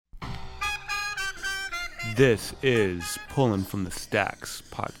This is Pulling from the Stacks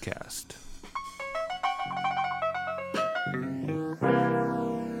podcast.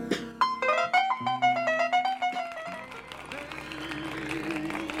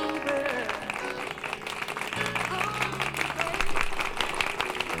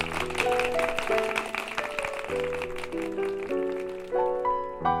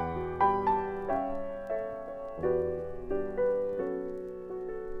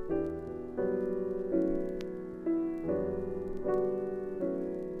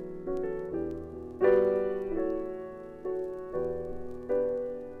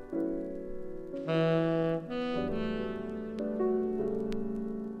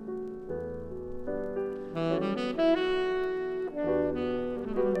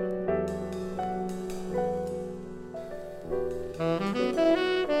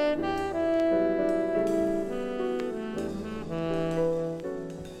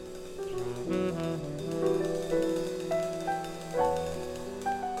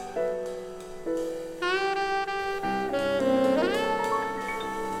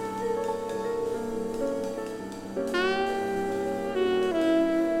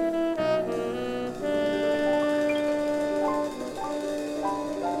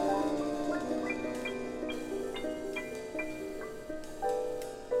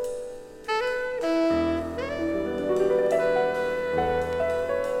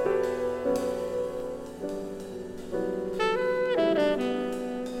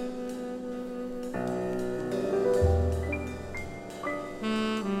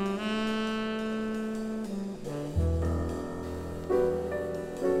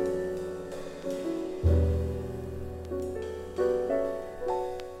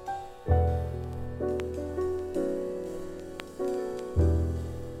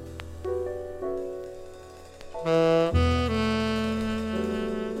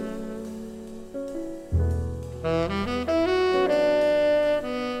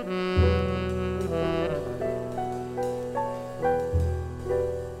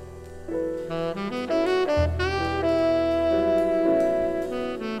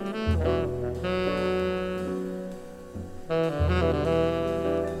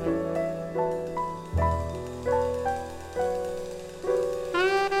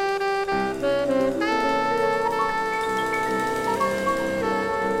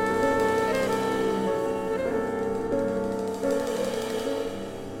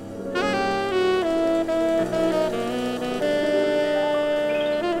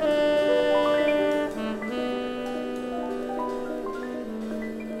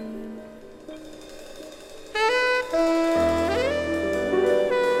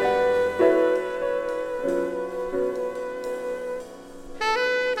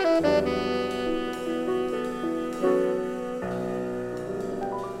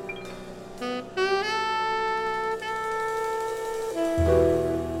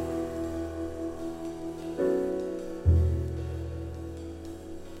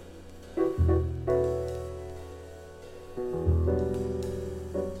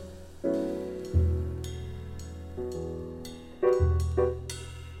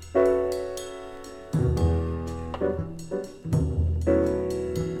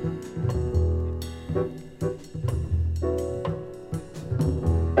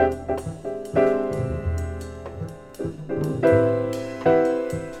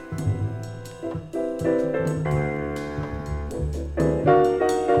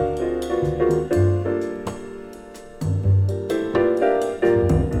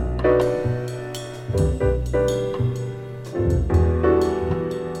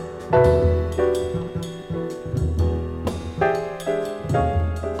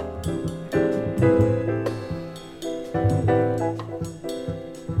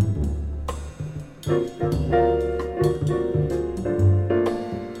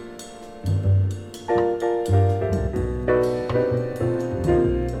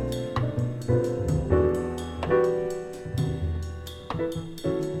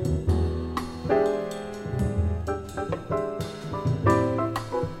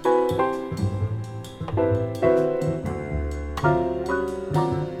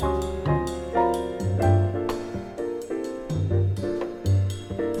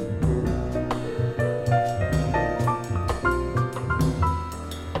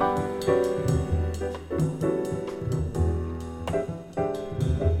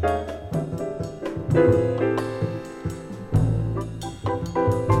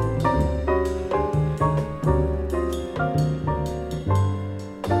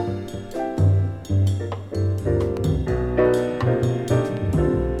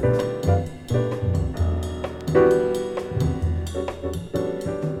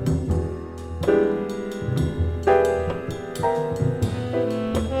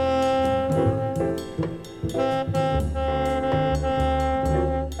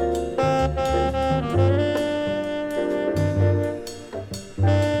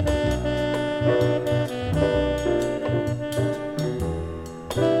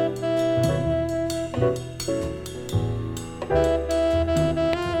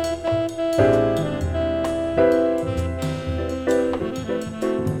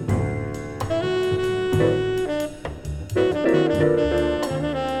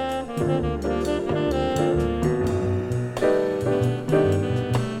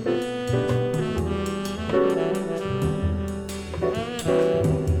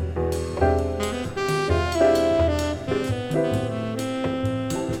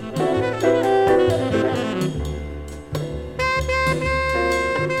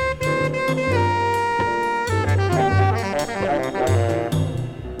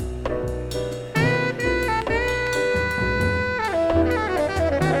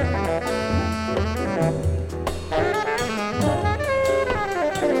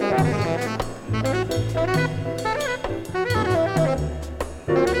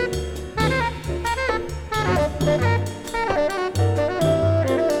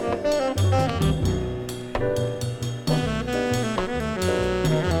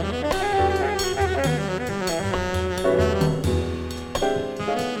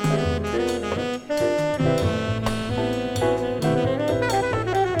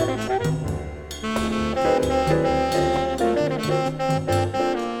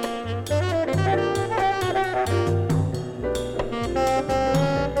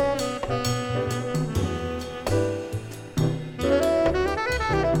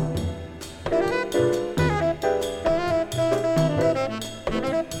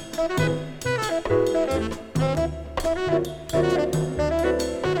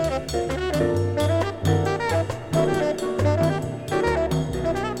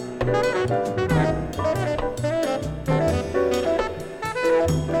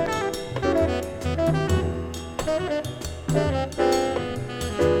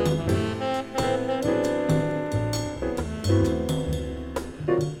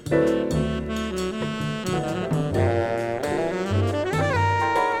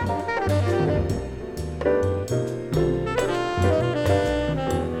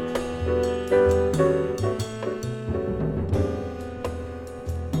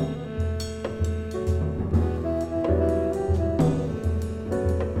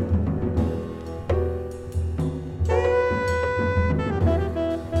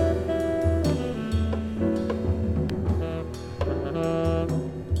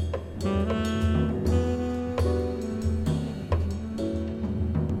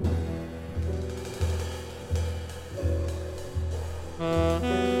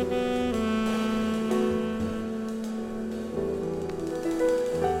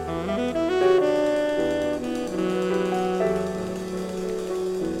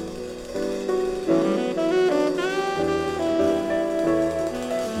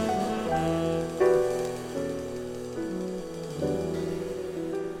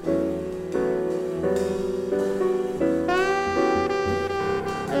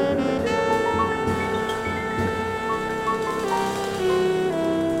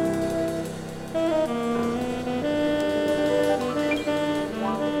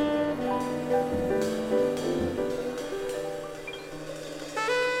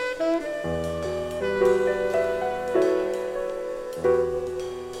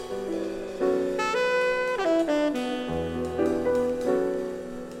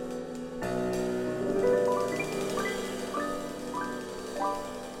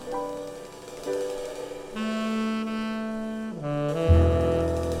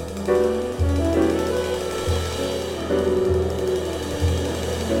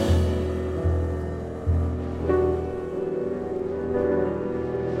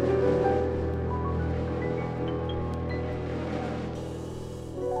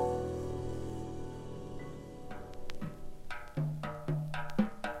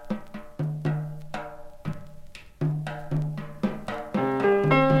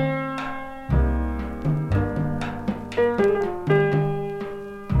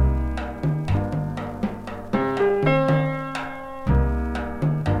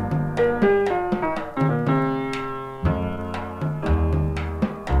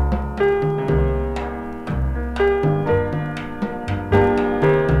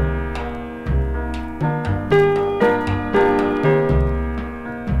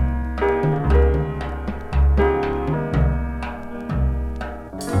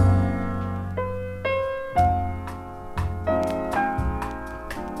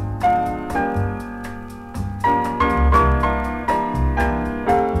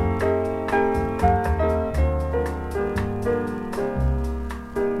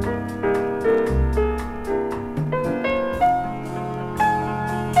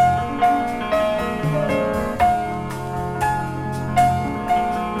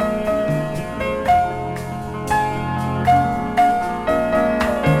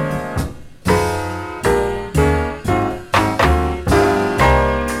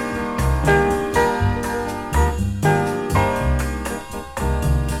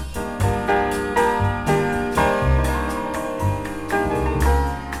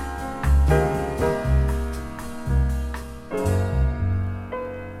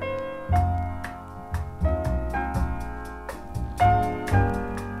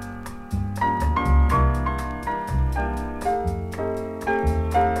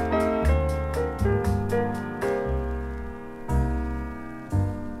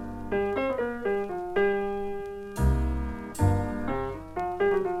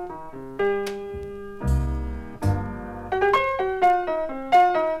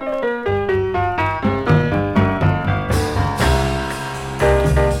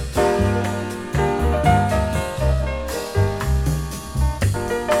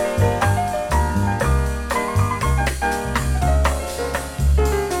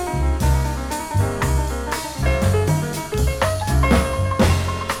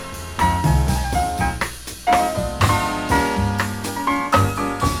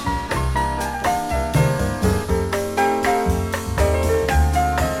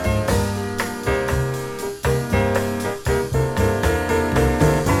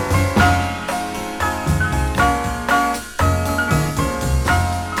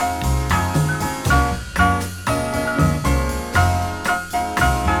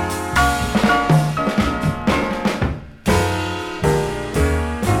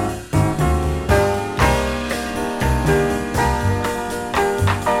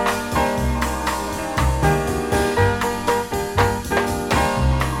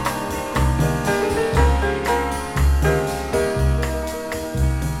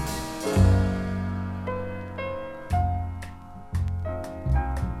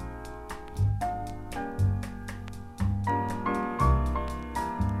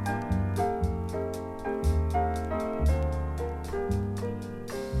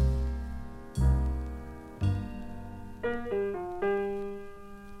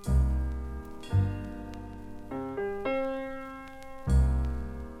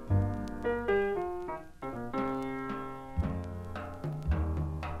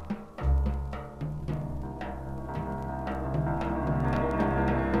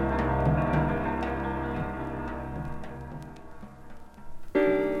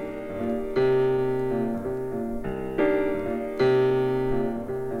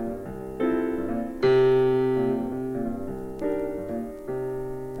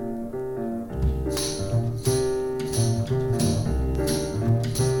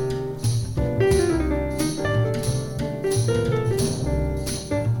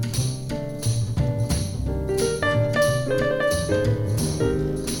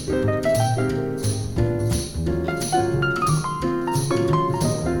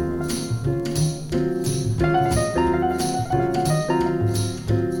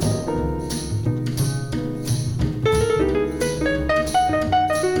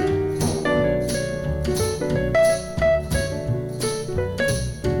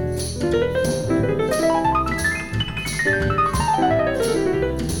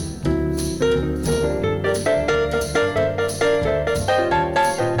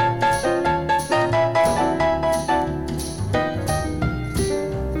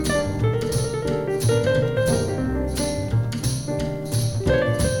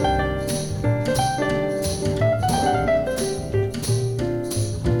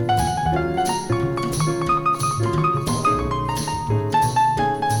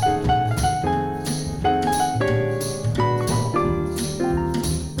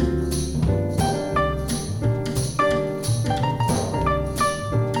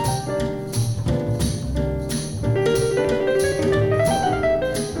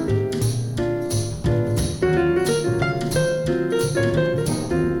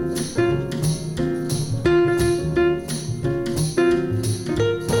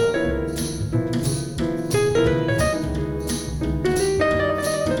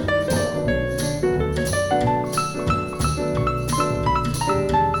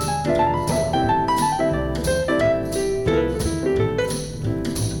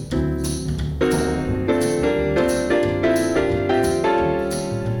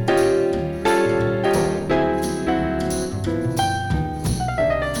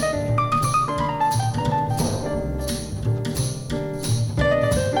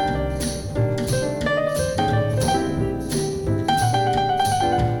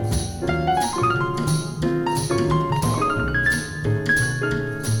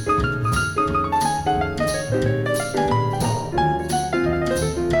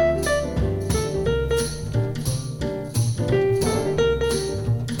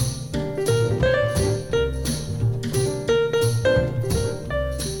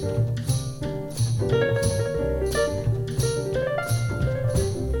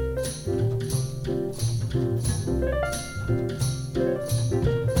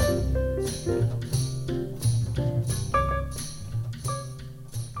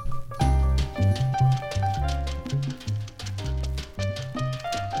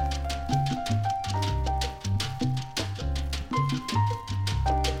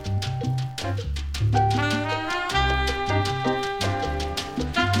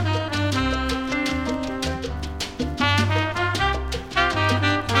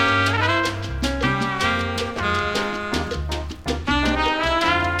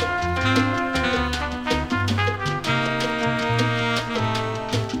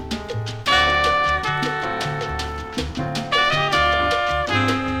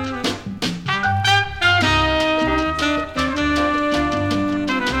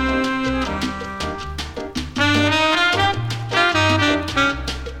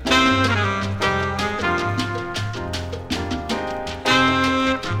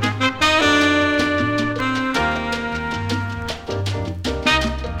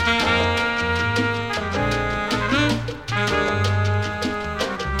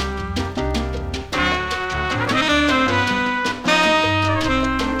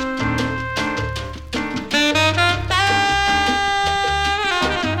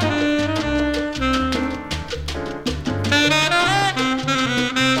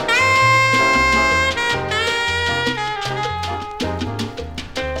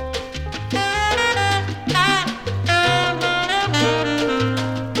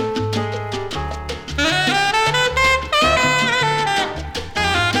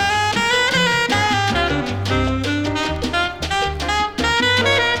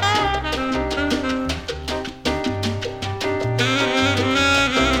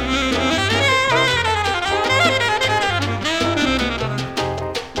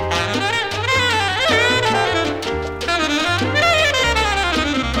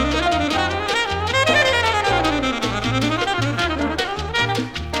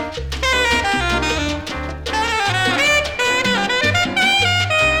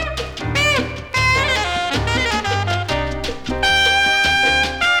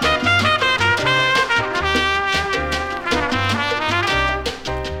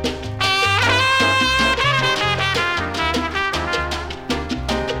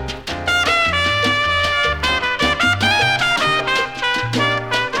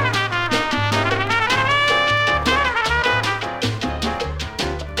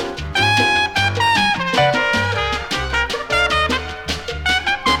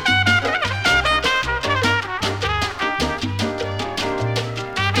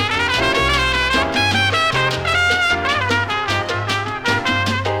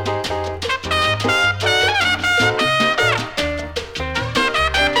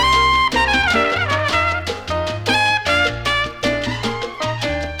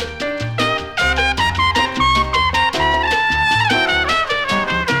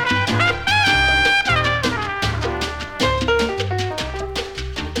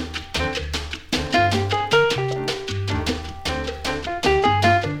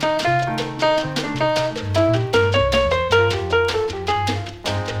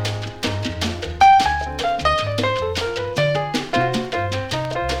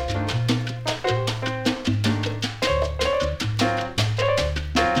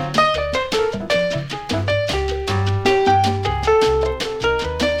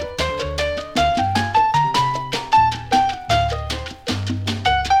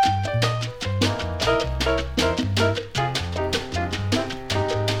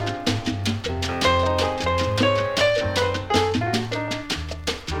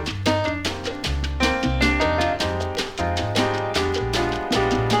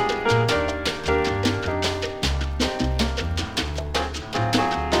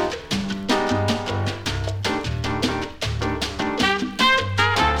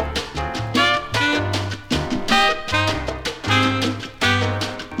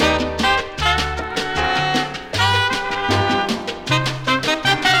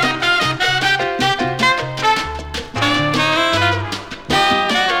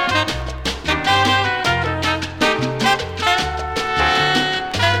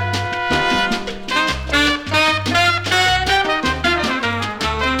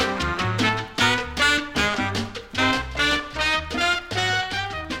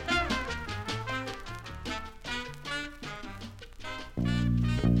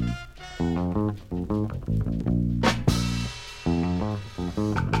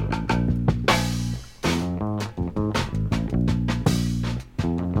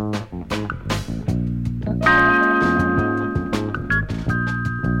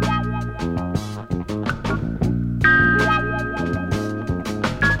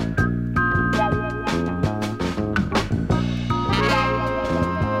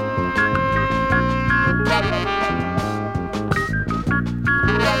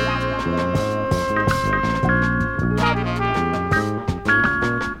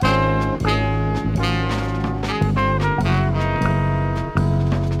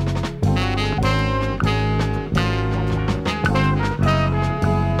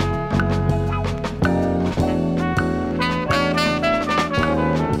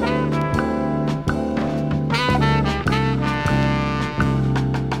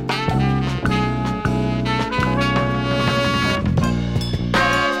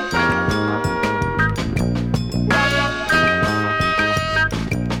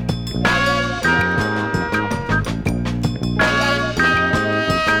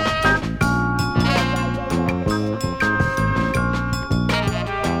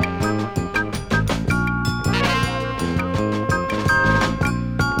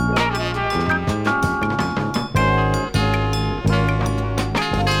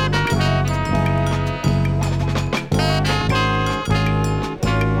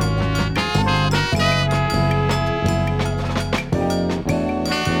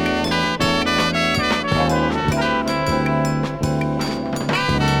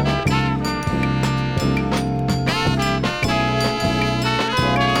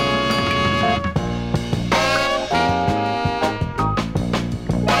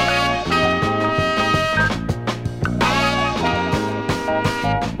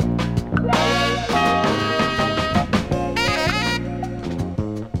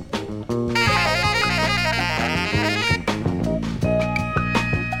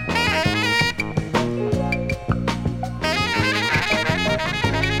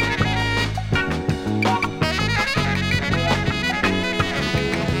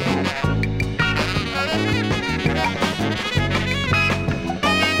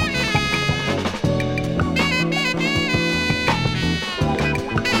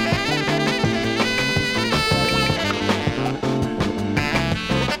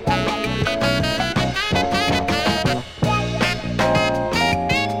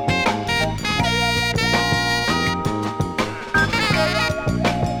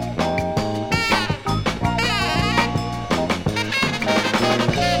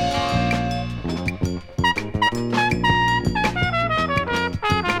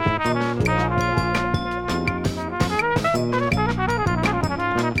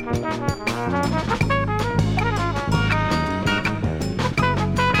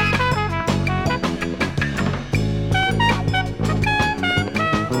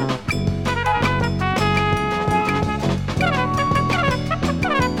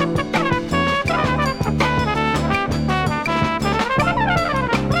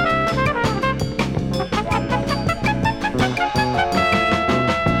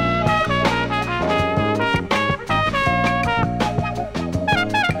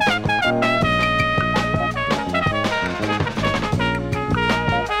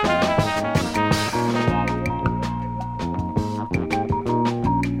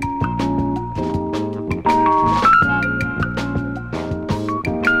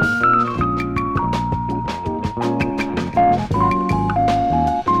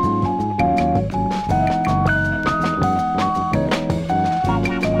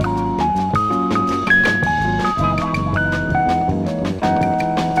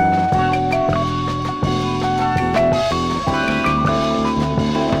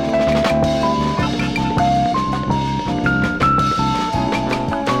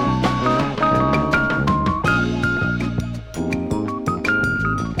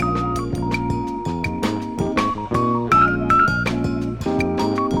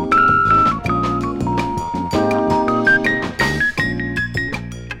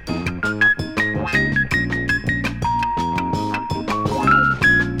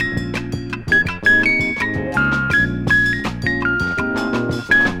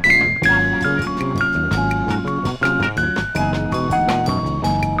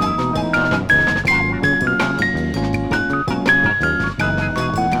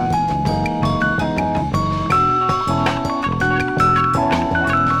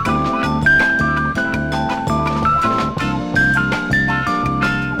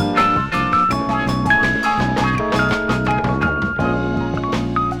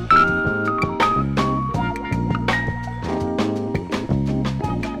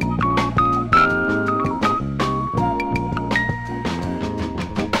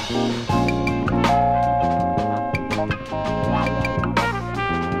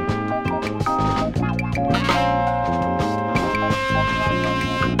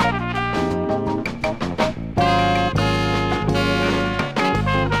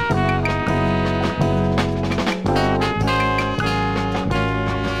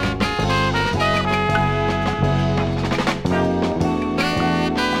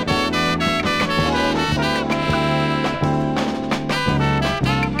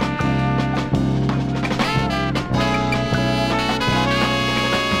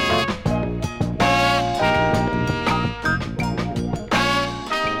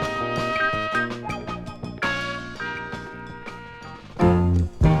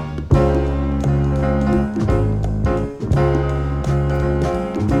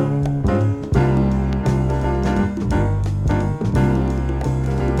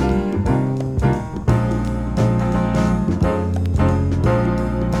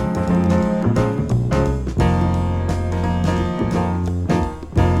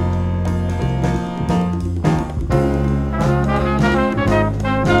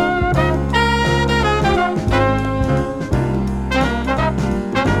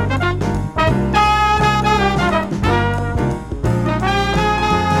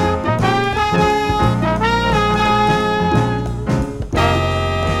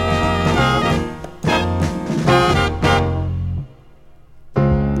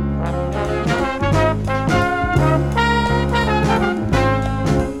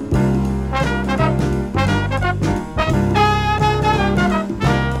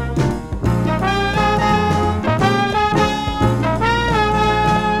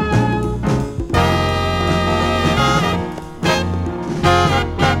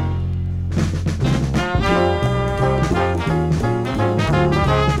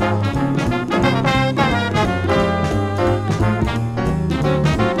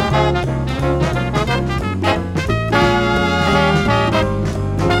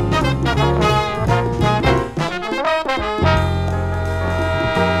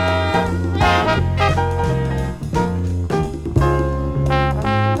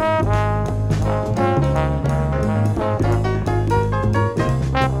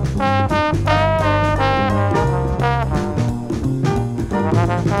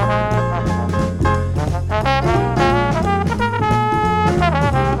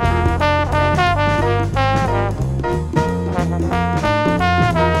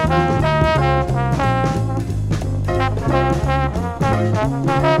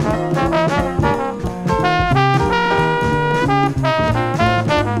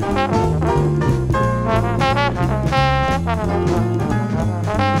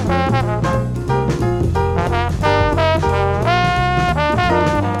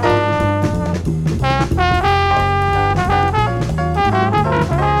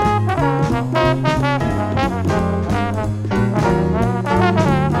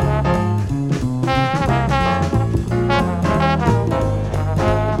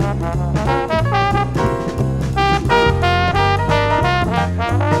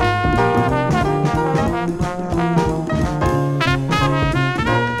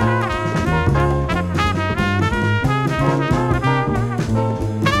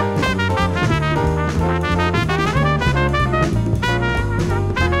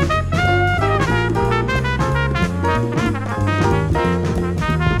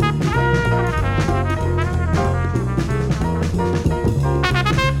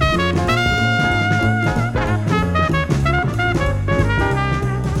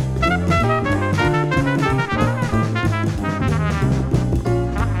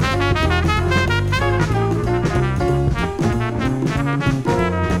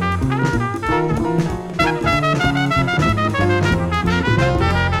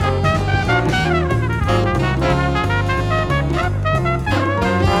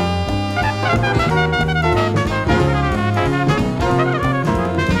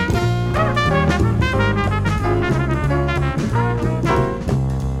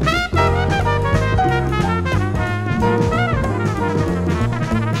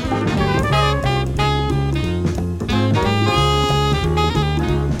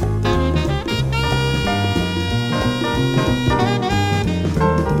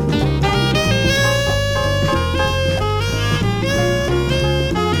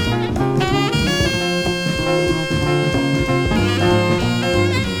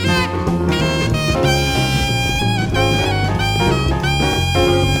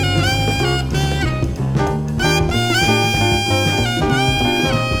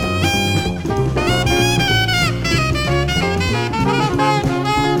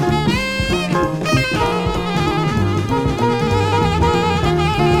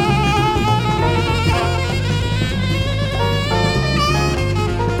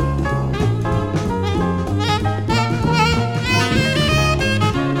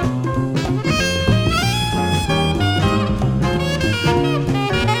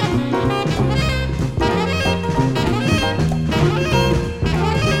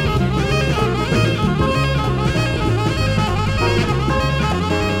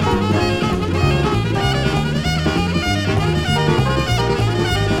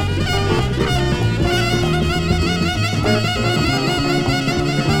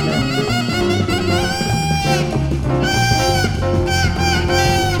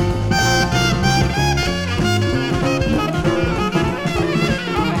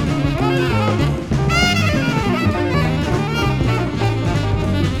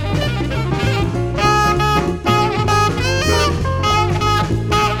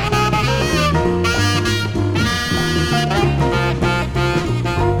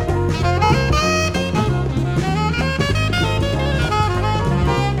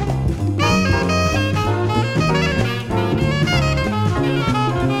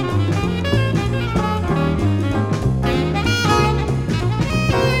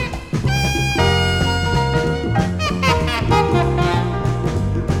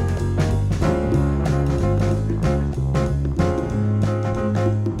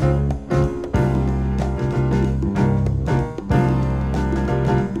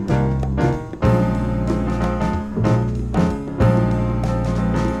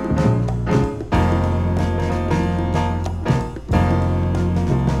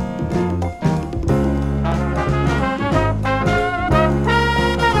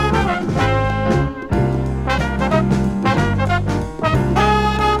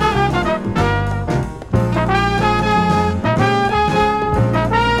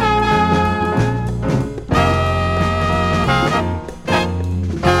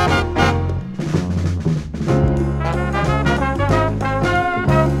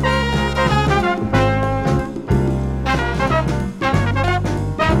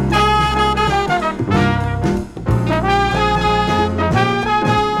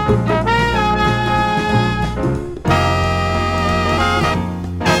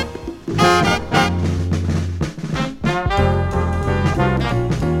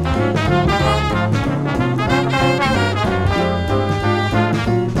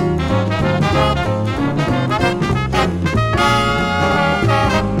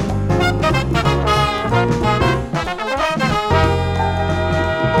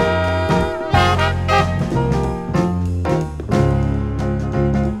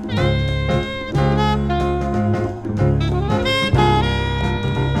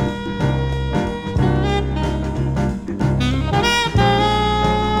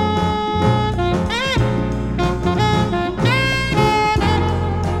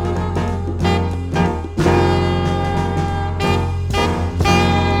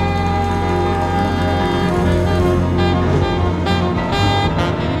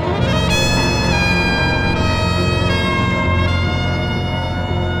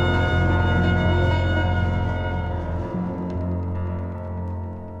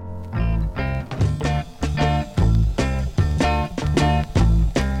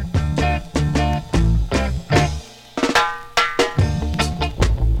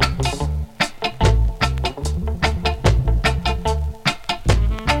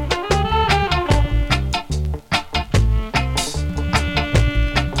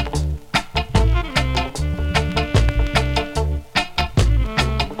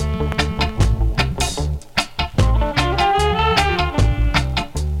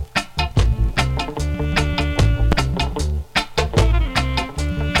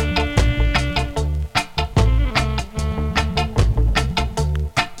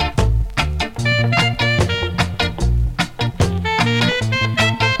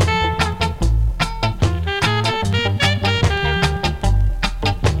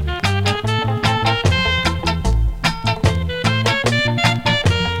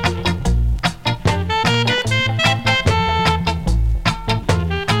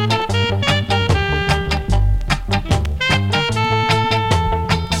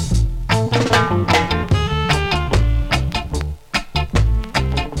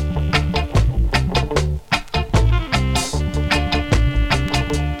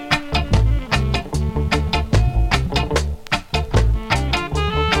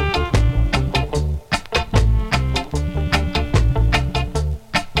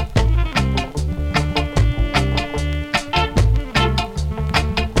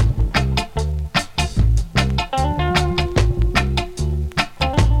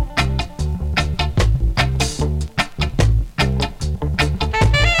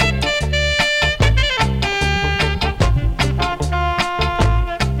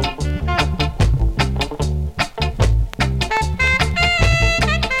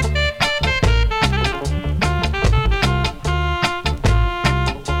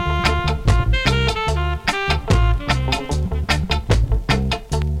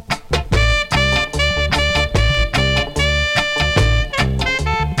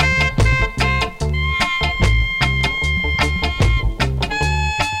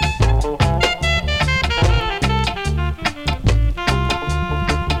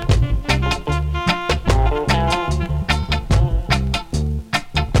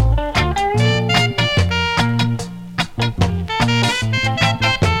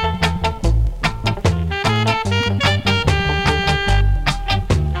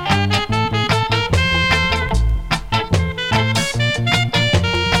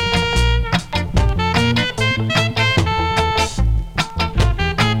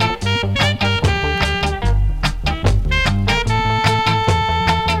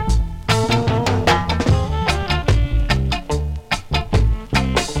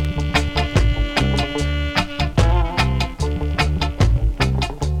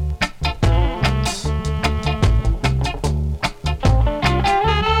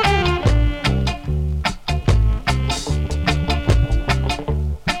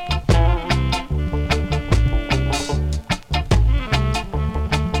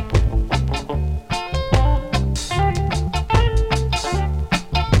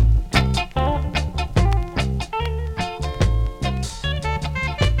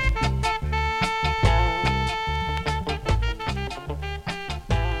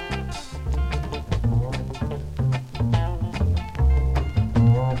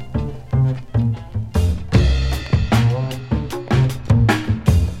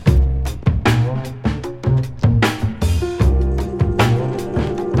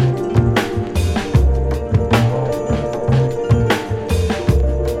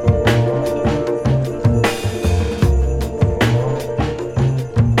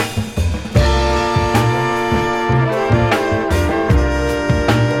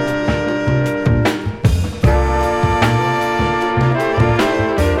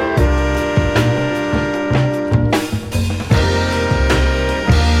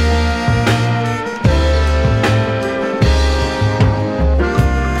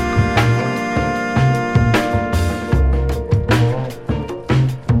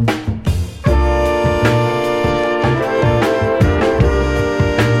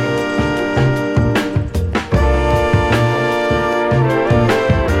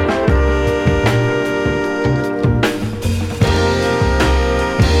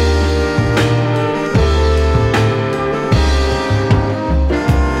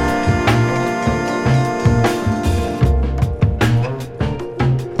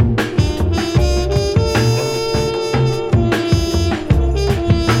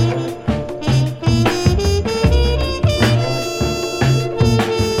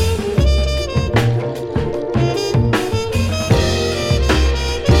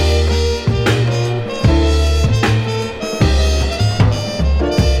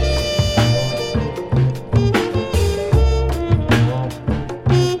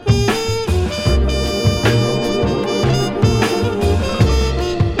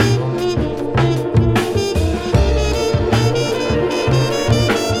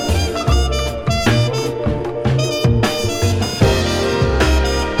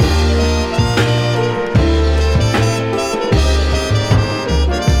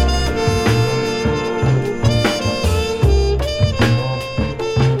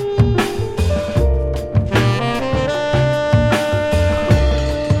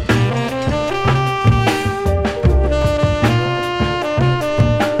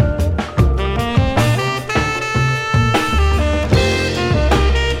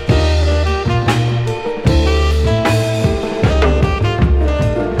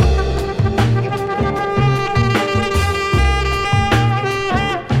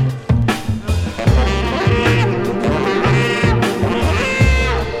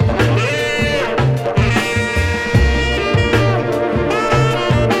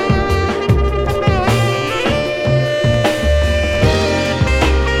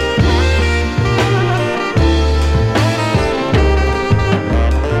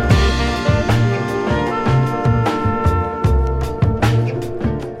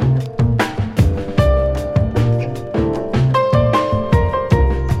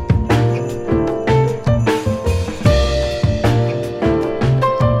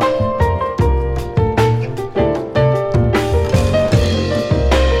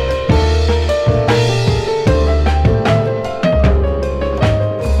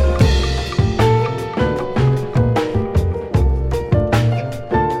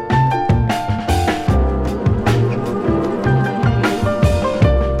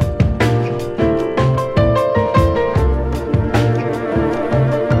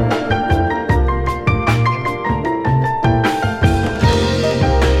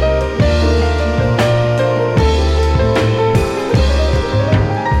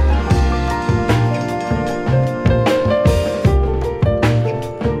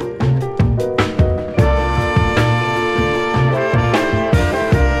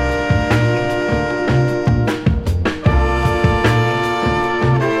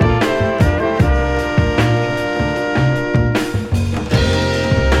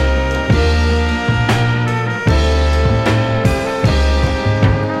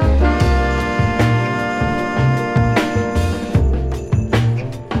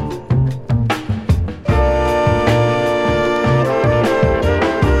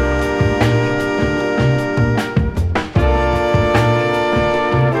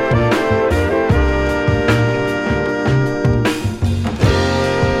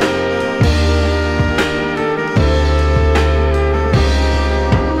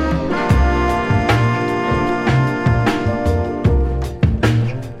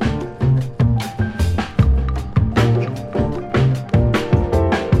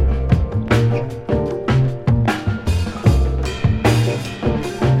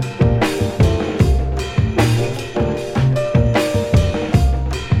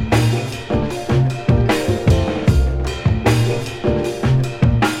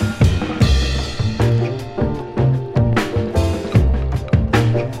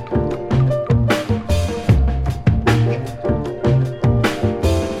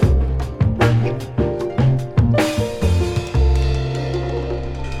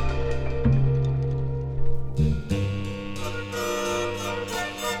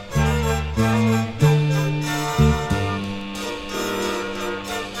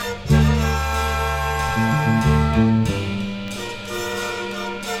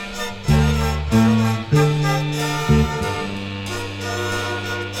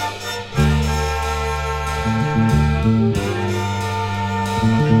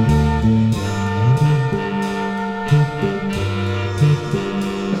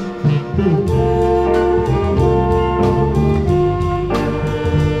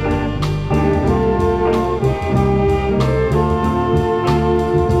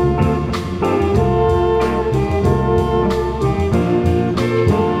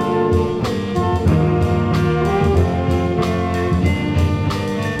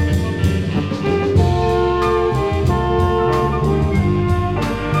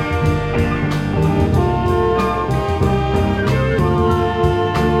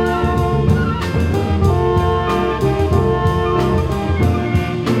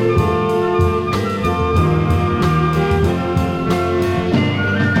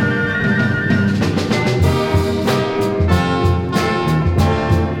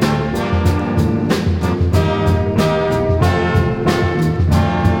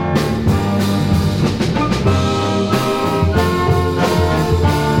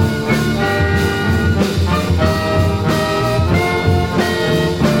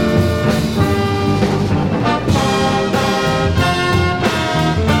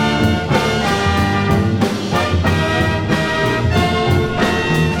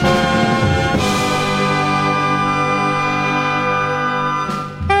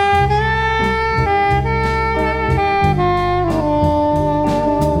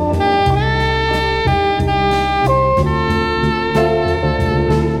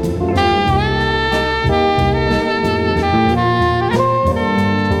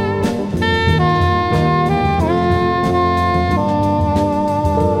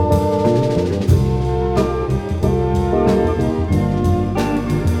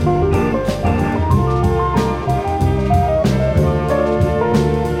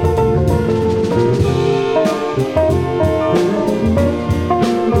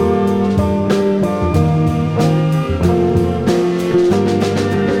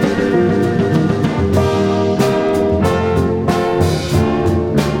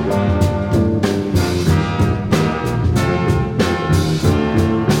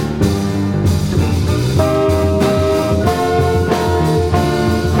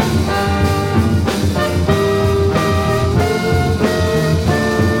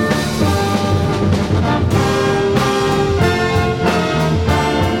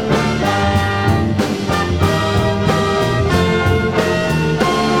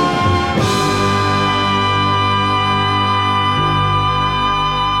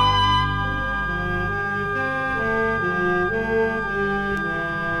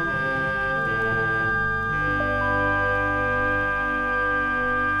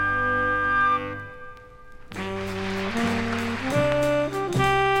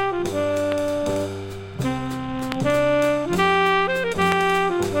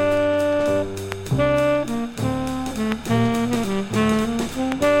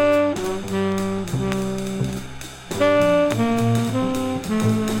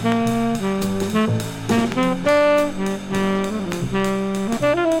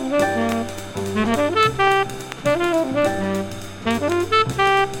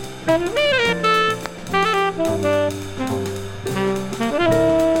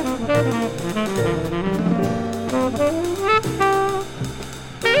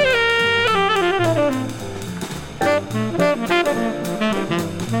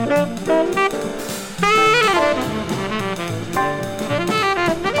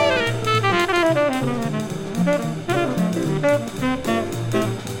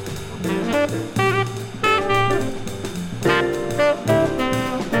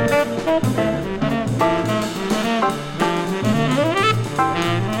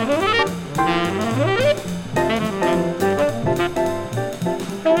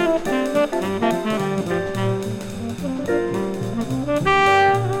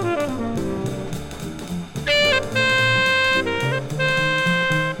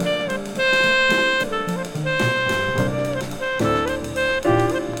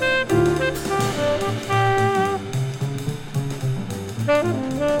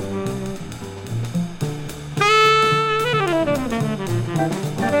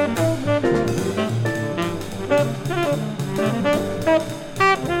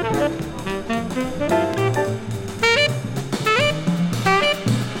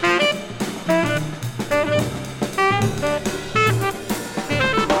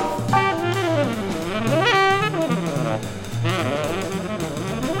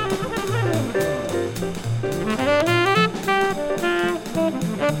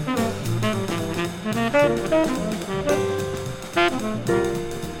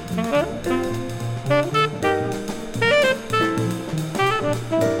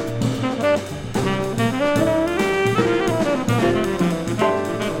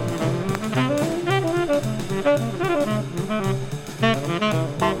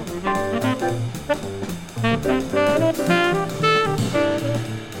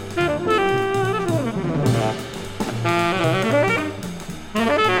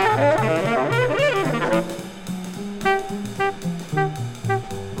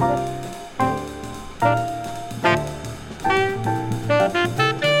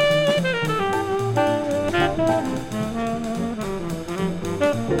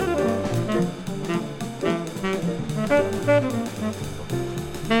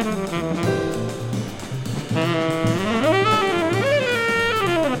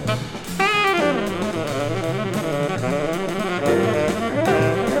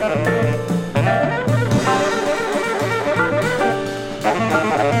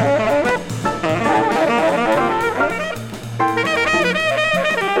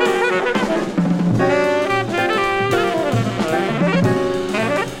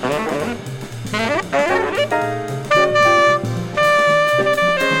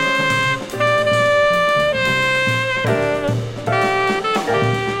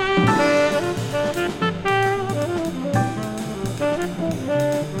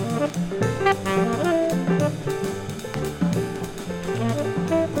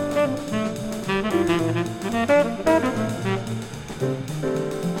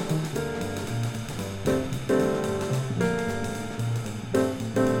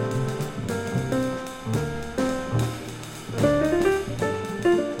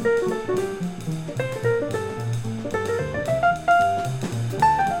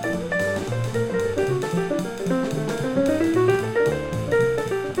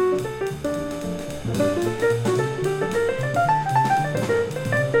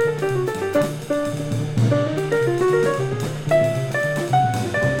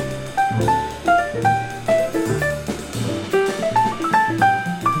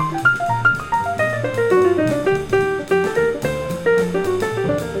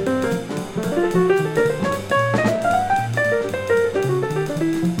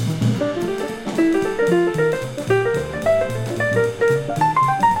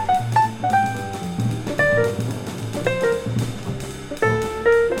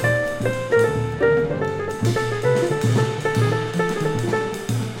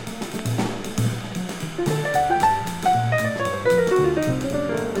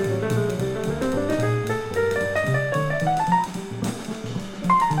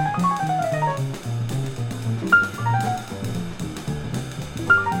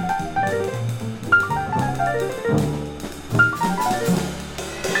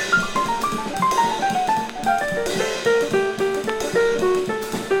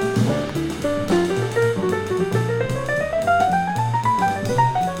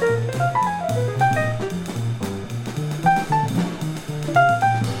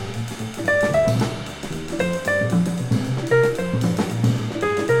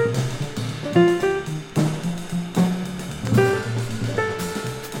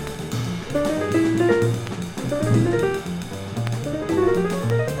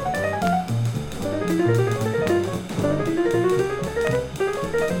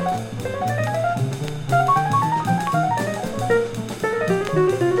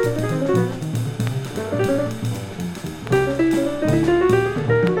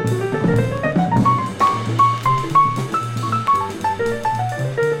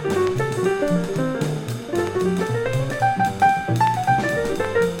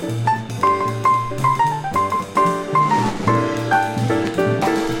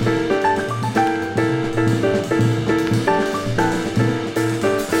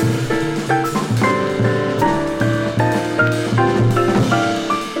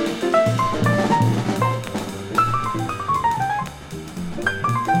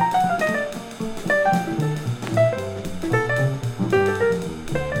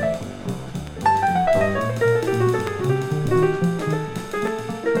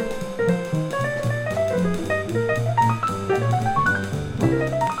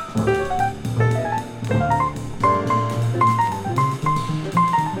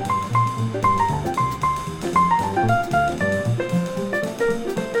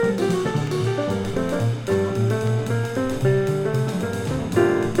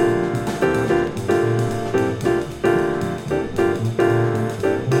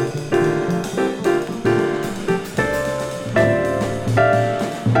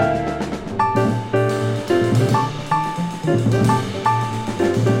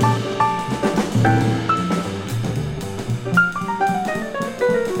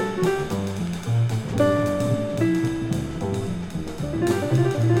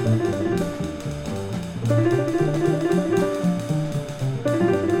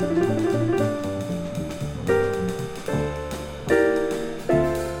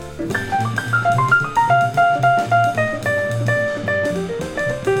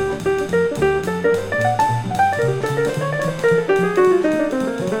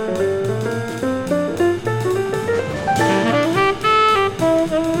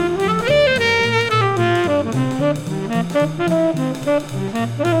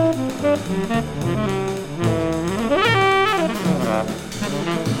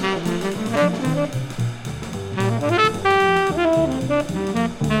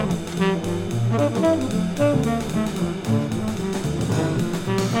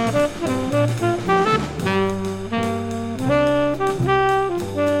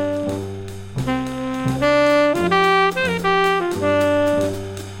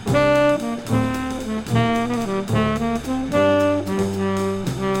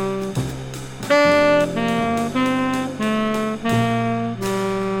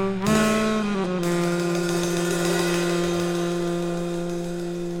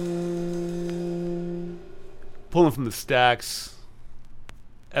 Pulling from the Stacks,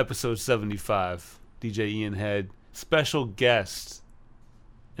 episode 75. DJ Ian Head, special guest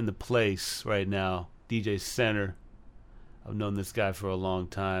in the place right now, DJ Center. I've known this guy for a long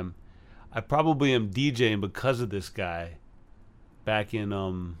time. I probably am DJing because of this guy. Back in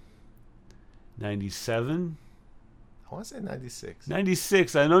 97? I want to say 96.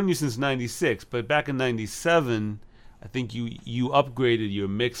 96. I've known you since 96, but back in 97, I think you upgraded your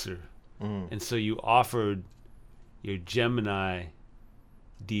mixer. And so you offered your Gemini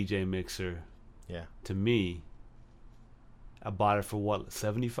DJ mixer to me. I bought it for what,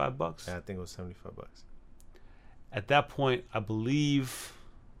 $75? Yeah, I think it was $75. At that point, I believe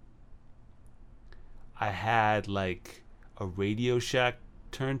I had like a Radio Shack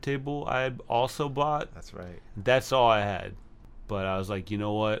turntable I had also bought. That's right. That's all I had. But I was like, you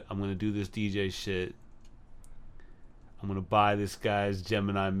know what? I'm going to do this DJ shit. I'm going to buy this guy's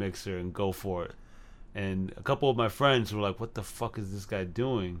Gemini mixer and go for it. And a couple of my friends were like, what the fuck is this guy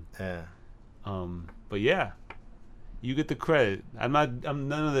doing? Yeah. But yeah, you get the credit.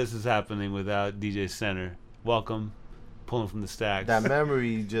 None of this is happening without DJ Center. Welcome, Pulling from the Stacks. That memory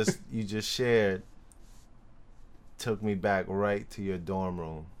you just shared took me back right to your dorm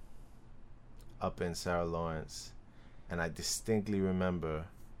room up in Sarah Lawrence. And I distinctly remember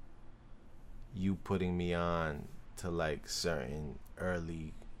you putting me on to like certain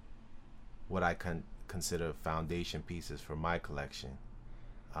early, what I consider foundation pieces for my collection.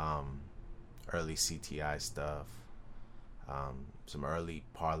 Early CTI stuff, some early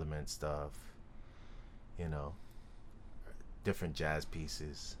Parliament stuff, different jazz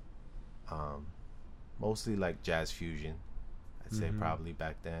pieces, mostly like jazz fusion, I'd say probably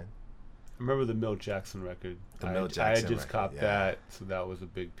back then. I remember the Milt Jackson record. I had just copped that, so that was a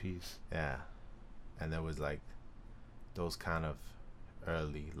big piece. Yeah, and there was like those kind of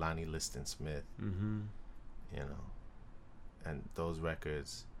early Lonnie Liston Smith, and those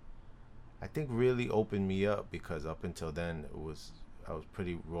records I think really opened me up, because up until then I was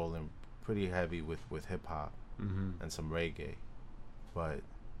rolling pretty heavy with hip hop and some reggae, but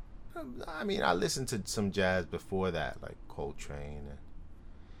I mean I listened to some jazz before that, like Coltrane and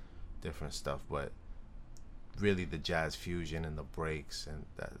different stuff, but really the jazz fusion and the breaks and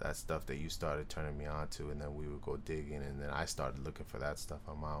that stuff that you started turning me on to, and then we would go digging, and then I started looking for that stuff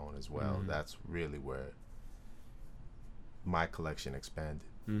on my own as well. That's really where my collection expanded.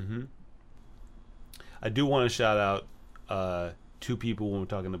 I do want to shout out two people when we're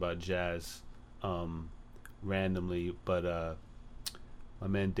talking about jazz randomly, but my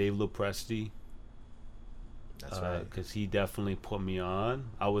man Dave Lopresti. That's right. Because he definitely put me on.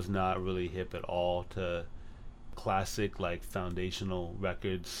 I was not really hip at all to classic, like, foundational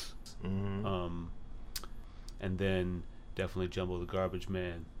records. And then definitely Jumbo the Garbage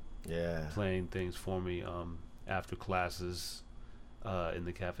Man. Yeah. Playing things for me after classes in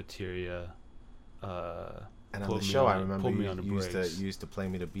the cafeteria. And on the show, I remember you used to play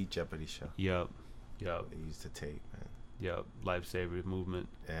me the Beat Jeopardy show. Yep. They used to tape, man. Yep. Lifesaver movement.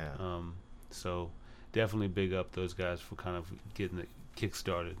 Yeah. So definitely big up those guys for kind of getting it kick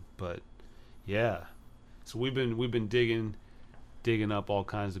started. But yeah, so we've been digging up all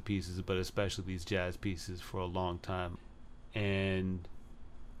kinds of pieces, but especially these jazz pieces for a long time. And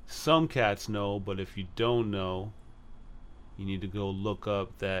some cats know, but if you don't know, you need to go look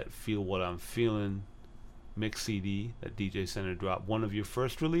up that Feel What I'm Feeling mix CD that DJ Center dropped. One of your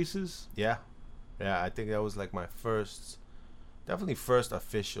first releases? Yeah, I think that was like my definitely first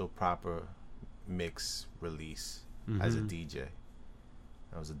official proper mix release as a DJ.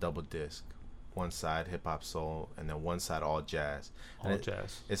 That was a double disc. One side hip hop soul, and then one side all jazz.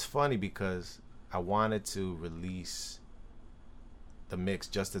 It's funny because I wanted to release the mix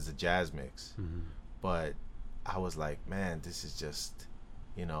just as a jazz mix, but I was like, man, this is just,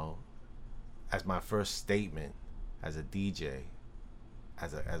 as my first statement as a DJ,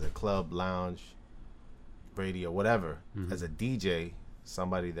 as a club, lounge, radio, whatever, as a DJ,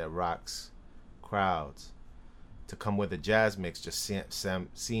 somebody that rocks crowds, to come with a jazz mix just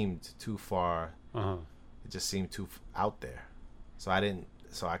seemed too far. Uh-huh. It just seemed too out there. So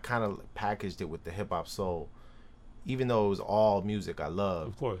I kind of packaged it with the hip hop soul, even though it was all music I loved.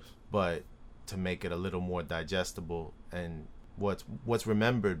 Of course. But to make it a little more digestible and what's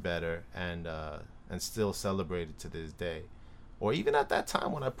remembered better and still celebrated to this day, or even at that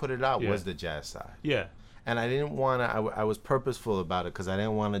time when I put it out, was the jazz side. Yeah. And I didn't want to. I was purposeful about it because I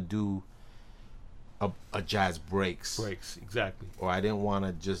didn't want to do a jazz breaks. Exactly. Or I didn't want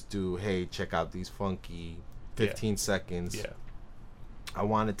to just do, hey, check out these funky 15 seconds. Yeah. I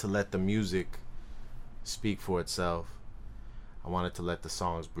wanted to let the music speak for itself. I wanted to let the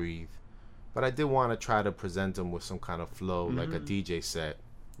songs breathe. But I did want to try to present them with some kind of flow, like a DJ set.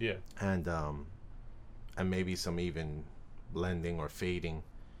 Yeah. And maybe some even blending or fading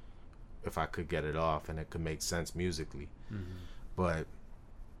if I could get it off and it could make sense musically. But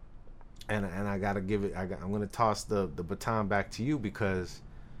and I gotta give it. I'm gonna toss the baton back to you, because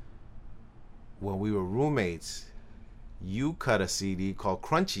when we were roommates, you cut a CD called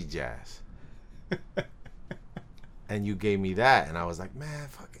Crunchy Jazz, and you gave me that, and I was like, man,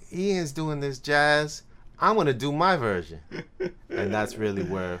 fuck, Ian's doing this jazz. I'm gonna do my version, and that's really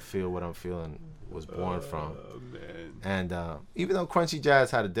where Feel What I'm Feeling was born from. Man. And even though Crunchy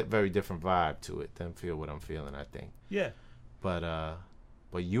Jazz had a very different vibe to it than Feel What I'm Feeling, I think. Yeah. But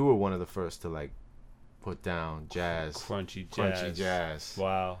you were one of the first to like put down jazz, Crunchy jazz.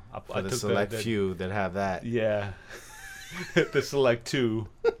 Wow. For the select few that have that. Yeah. The select two.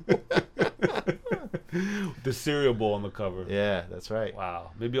 The cereal bowl on the cover. Yeah, that's right.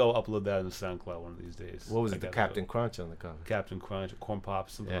 Wow. Maybe I'll upload that on the SoundCloud one of these days. What was it? The Captain Crunch on the cover. Captain Crunch, Corn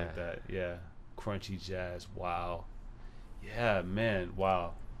Pops, something like that. Yeah. Crunchy Jazz. Wow. Yeah, man.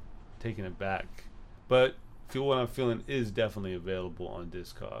 Wow. Taking it back. But Feel What I'm Feeling is definitely available on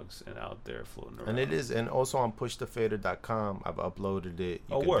Discogs and out there floating around. And it is, and also on pushthefader.com. I've uploaded it.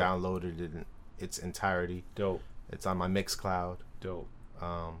 You can download it in its entirety. Dope. It's on my Mixcloud. Dope.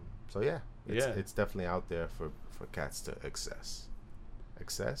 So yeah, it's definitely out there for cats to access.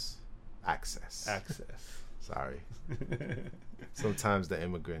 Access. Sorry. Sometimes the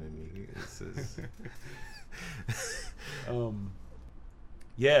immigrant in me is.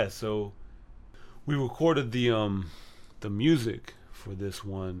 Yeah. So we recorded the music for this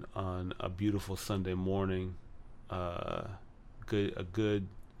one on a beautiful Sunday morning. A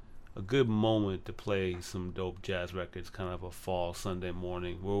good moment to play some dope jazz records, kind of a fall Sunday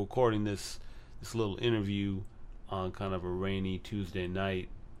morning. We're recording this little interview on kind of a rainy Tuesday night.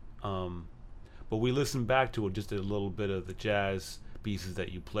 But we listened back to it, just a little bit of the jazz pieces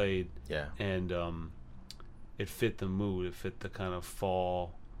that you played. Yeah. And it fit the mood. It fit the kind of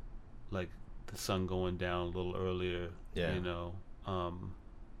fall, like the sun going down a little earlier. Yeah. You know.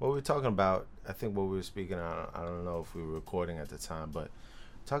 What we were talking about, I think what we were speaking on, I don't know if we were recording at the time, but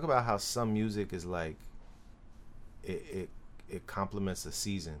talk about how some music is like it complements the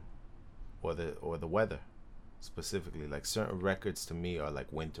season or the weather specifically. Like certain records to me are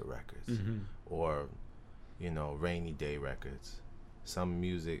like winter records or rainy day records. Some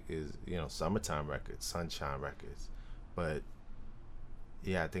music is summertime records, sunshine records. But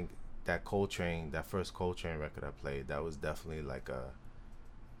yeah, I think that first Coltrane record I played, that was definitely like a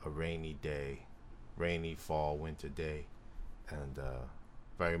rainy fall winter day, and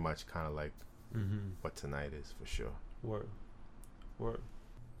very much kind of like what tonight is, for sure. Word.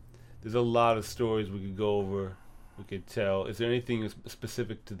 There's a lot of stories we could go over. We could tell. Is there anything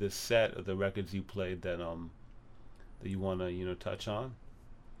specific to this set of the records you played that you want to touch on?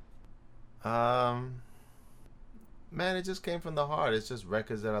 Man, it just came from the heart. It's just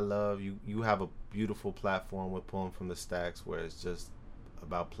records that I love. You have a beautiful platform with Pulling from the Stacks, where it's just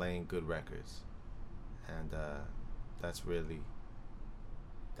about playing good records, and that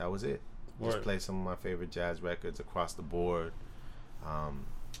was it. Word. Just play some of my favorite jazz records across the board.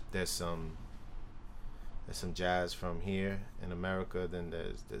 There's some jazz from here in America. Then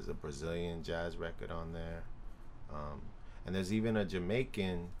there's a Brazilian jazz record on there, and there's even a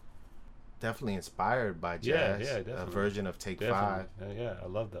Jamaican, definitely inspired by jazz. Yeah, definitely. A version of Take Definitely. 5. Yeah, I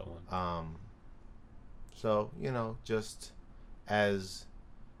love that one. So just as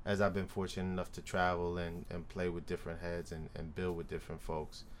I've been fortunate enough to travel and play with different heads and build with different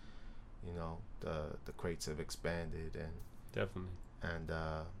folks, the crates have expanded and Definitely. And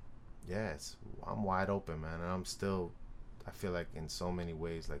I'm wide open, man. And I feel like in so many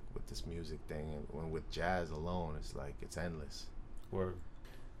ways, like with this music thing and with jazz alone, it's like it's endless. Word.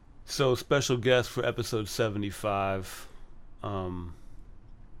 So special guest for episode 75. Man,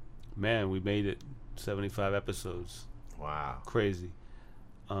 we made it. 75 episodes. Wow. Crazy.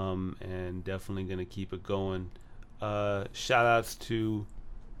 And definitely gonna keep it going. Shout outs to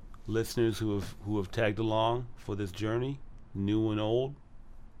listeners who have tagged along for this journey, new and old.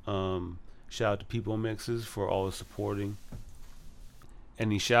 Shout out to People Mixes for always supporting.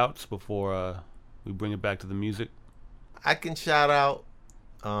 Any shouts before we bring it back to the music? I can shout out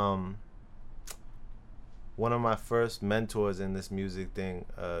one of my first mentors in this music thing,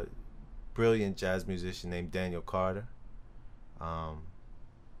 a brilliant jazz musician named Daniel Carter. I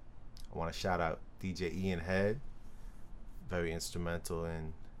want to shout out DJ Ian Head, very instrumental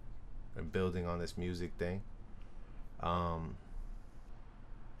in building on this music thing.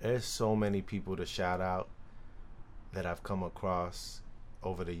 There's so many people to shout out that I've come across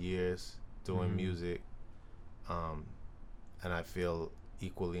over the years doing music, and I feel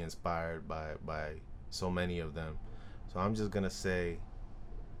equally inspired by so many of them. So I'm just gonna say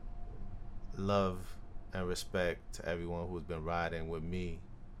love and respect to everyone who's been riding with me.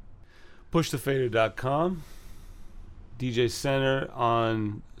 PushTheFader.com, DJ Center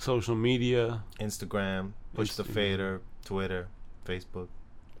on social media, Instagram, Push the Fader, Twitter, Facebook.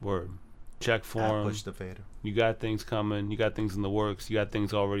 Word. Check for 'em. Push the Fader. You got things coming. You got things in the works. You got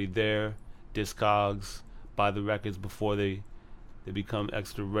things already there. Discogs. Buy the records before they become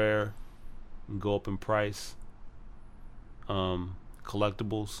extra rare and go up in price.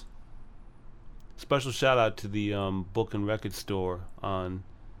 Collectibles. Special shout out to the book and record store on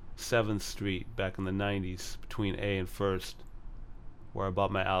 7th Street back in the 90s between A and 1st, where I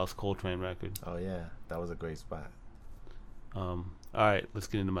bought my Alice Coltrane record. Oh yeah, that was a great spot. All right, let's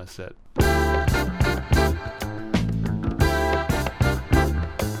get into my set.